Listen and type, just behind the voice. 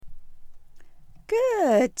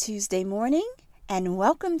Good Tuesday morning, and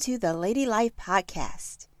welcome to the Lady Life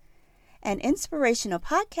Podcast, an inspirational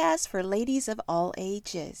podcast for ladies of all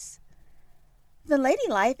ages. The Lady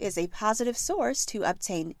Life is a positive source to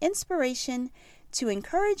obtain inspiration to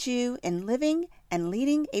encourage you in living and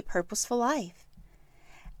leading a purposeful life.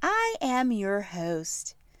 I am your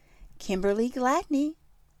host, Kimberly Gladney,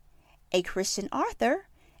 a Christian author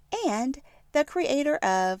and the creator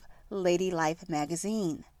of Lady Life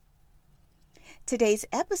magazine. Today's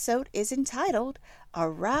episode is entitled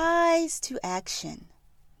Arise to Action.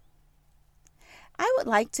 I would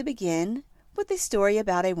like to begin with a story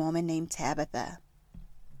about a woman named Tabitha.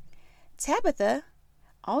 Tabitha,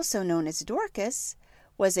 also known as Dorcas,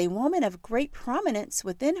 was a woman of great prominence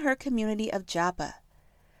within her community of Joppa,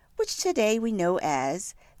 which today we know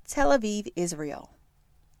as Tel Aviv, Israel.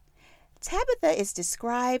 Tabitha is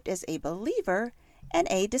described as a believer and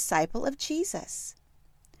a disciple of Jesus.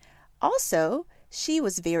 Also, she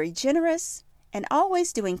was very generous and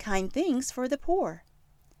always doing kind things for the poor.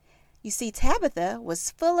 You see, Tabitha was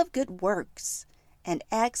full of good works and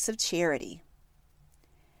acts of charity.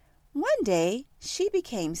 One day, she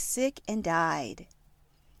became sick and died.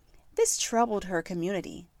 This troubled her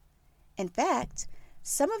community. In fact,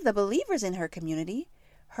 some of the believers in her community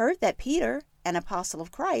heard that Peter, an apostle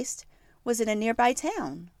of Christ, was in a nearby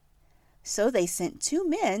town. So they sent 2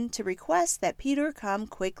 men to request that Peter come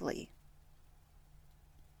quickly.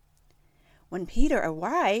 When Peter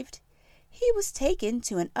arrived, he was taken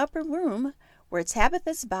to an upper room where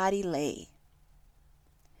Tabitha's body lay.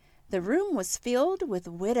 The room was filled with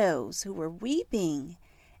widows who were weeping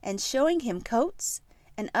and showing him coats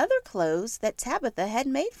and other clothes that Tabitha had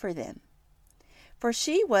made for them, for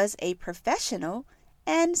she was a professional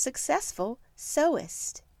and successful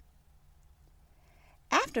sewist.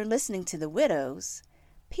 After listening to the widows,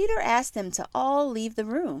 Peter asked them to all leave the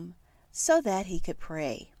room so that he could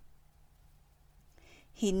pray.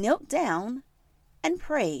 He knelt down and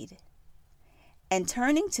prayed, and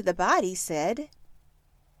turning to the body said,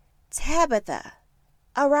 "Tabitha,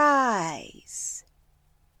 arise."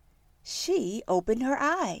 She opened her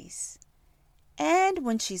eyes, and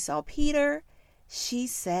when she saw Peter, she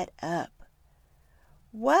sat up.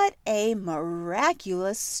 What a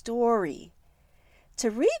miraculous story!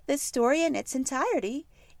 To read this story in its entirety,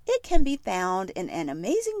 it can be found in an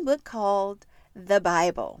amazing book called The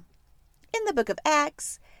Bible, in the book of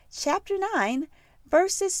Acts, chapter 9,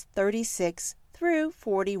 verses 36 through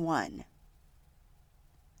 41.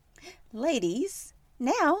 Ladies,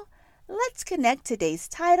 now let's connect today's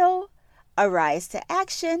title, Arise to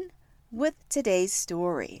Action, with today's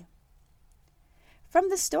story. From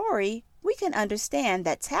the story, we can understand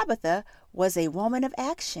that Tabitha was a woman of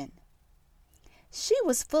action. She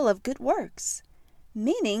was full of good works,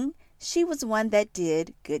 meaning she was one that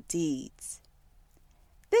did good deeds.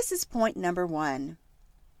 This is point number 1.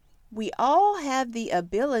 We all have the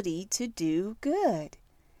ability to do good.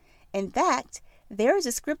 In fact, there is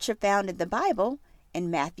a scripture found in the Bible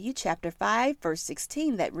in Matthew chapter 5, verse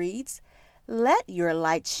 16 that reads, "Let your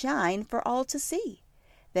light shine for all to see,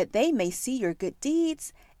 that they may see your good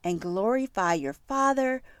deeds and glorify your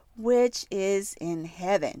Father which is in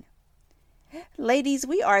heaven." Ladies,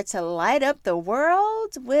 we are to light up the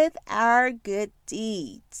world with our good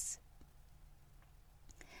deeds.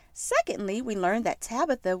 Secondly, we learned that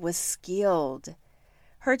Tabitha was skilled.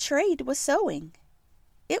 Her trade was sewing.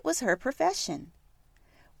 It was her profession.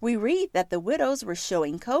 We read that the widows were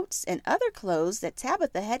showing coats and other clothes that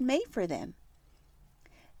Tabitha had made for them.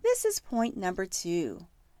 This is point number 2.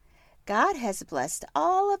 God has blessed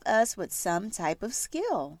all of us with some type of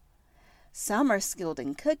skill. Some are skilled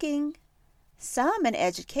in cooking, some in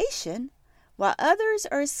education, while others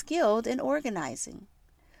are skilled in organizing.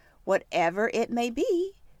 Whatever it may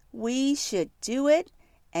be, we should do it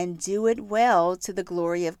and do it well to the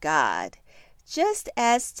glory of God, just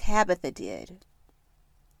as Tabitha did.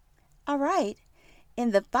 All right,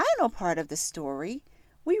 in the final part of the story,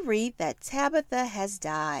 we read that Tabitha has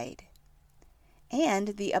died, and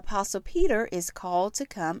the Apostle Peter is called to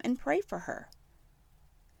come and pray for her.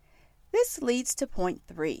 This leads to point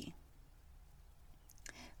 3.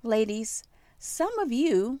 Ladies, some of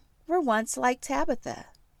you were once like Tabitha.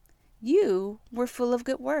 You were full of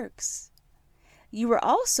good works. You were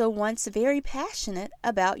also once very passionate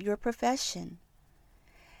about your profession.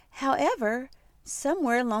 However,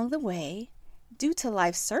 somewhere along the way, due to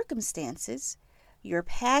life circumstances, your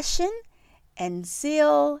passion and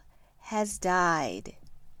zeal has died.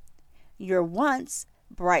 Your once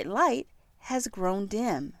bright light has grown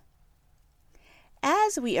dim.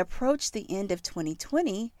 As we approach the end of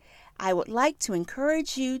 2020, I would like to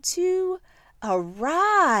encourage you to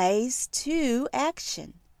arise to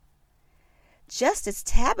action. Just as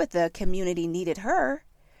Tabitha community needed her,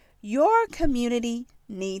 your community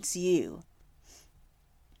needs you.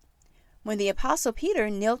 When the Apostle Peter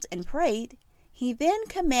knelt and prayed, he then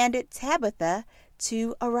commanded Tabitha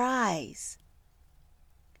to arise.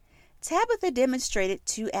 Tabitha demonstrated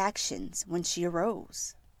 2 actions when she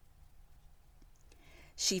arose.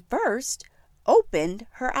 She first opened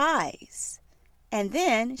her eyes, and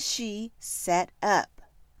then she sat up.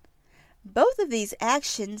 Both of these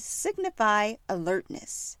actions signify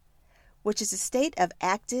alertness, which is a state of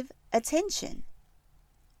active attention.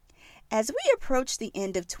 As we approach the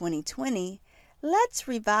end of 2020, let's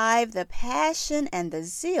revive the passion and the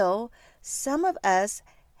zeal some of us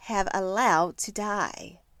have allowed to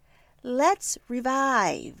die. Let's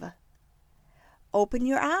revive. Open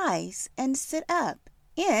your eyes and sit up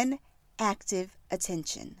in active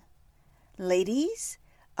attention. Ladies,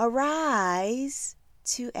 arise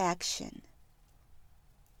to action.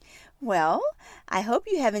 Well, I hope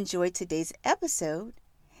you have enjoyed today's episode,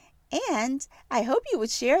 and I hope you would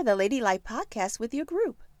share the Lady Life podcast with your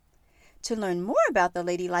group. To learn more about the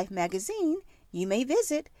Lady Life magazine, you may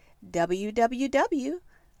visit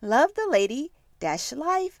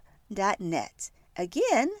www.lovethelady-life.net.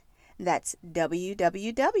 Again, that's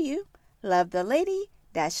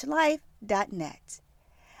www.lovethelady-life.net.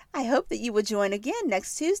 I hope that you will join again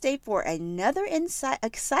next Tuesday for another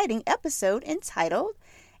exciting episode entitled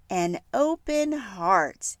An Open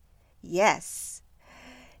Heart. Yes.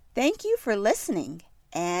 Thank you for listening.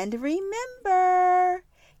 And remember,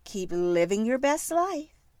 keep living your best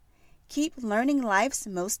life. Keep learning life's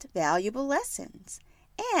most valuable lessons.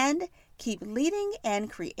 And keep leading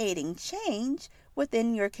and creating change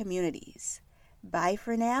within your communities. Bye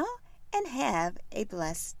for now and have a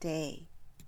blessed day.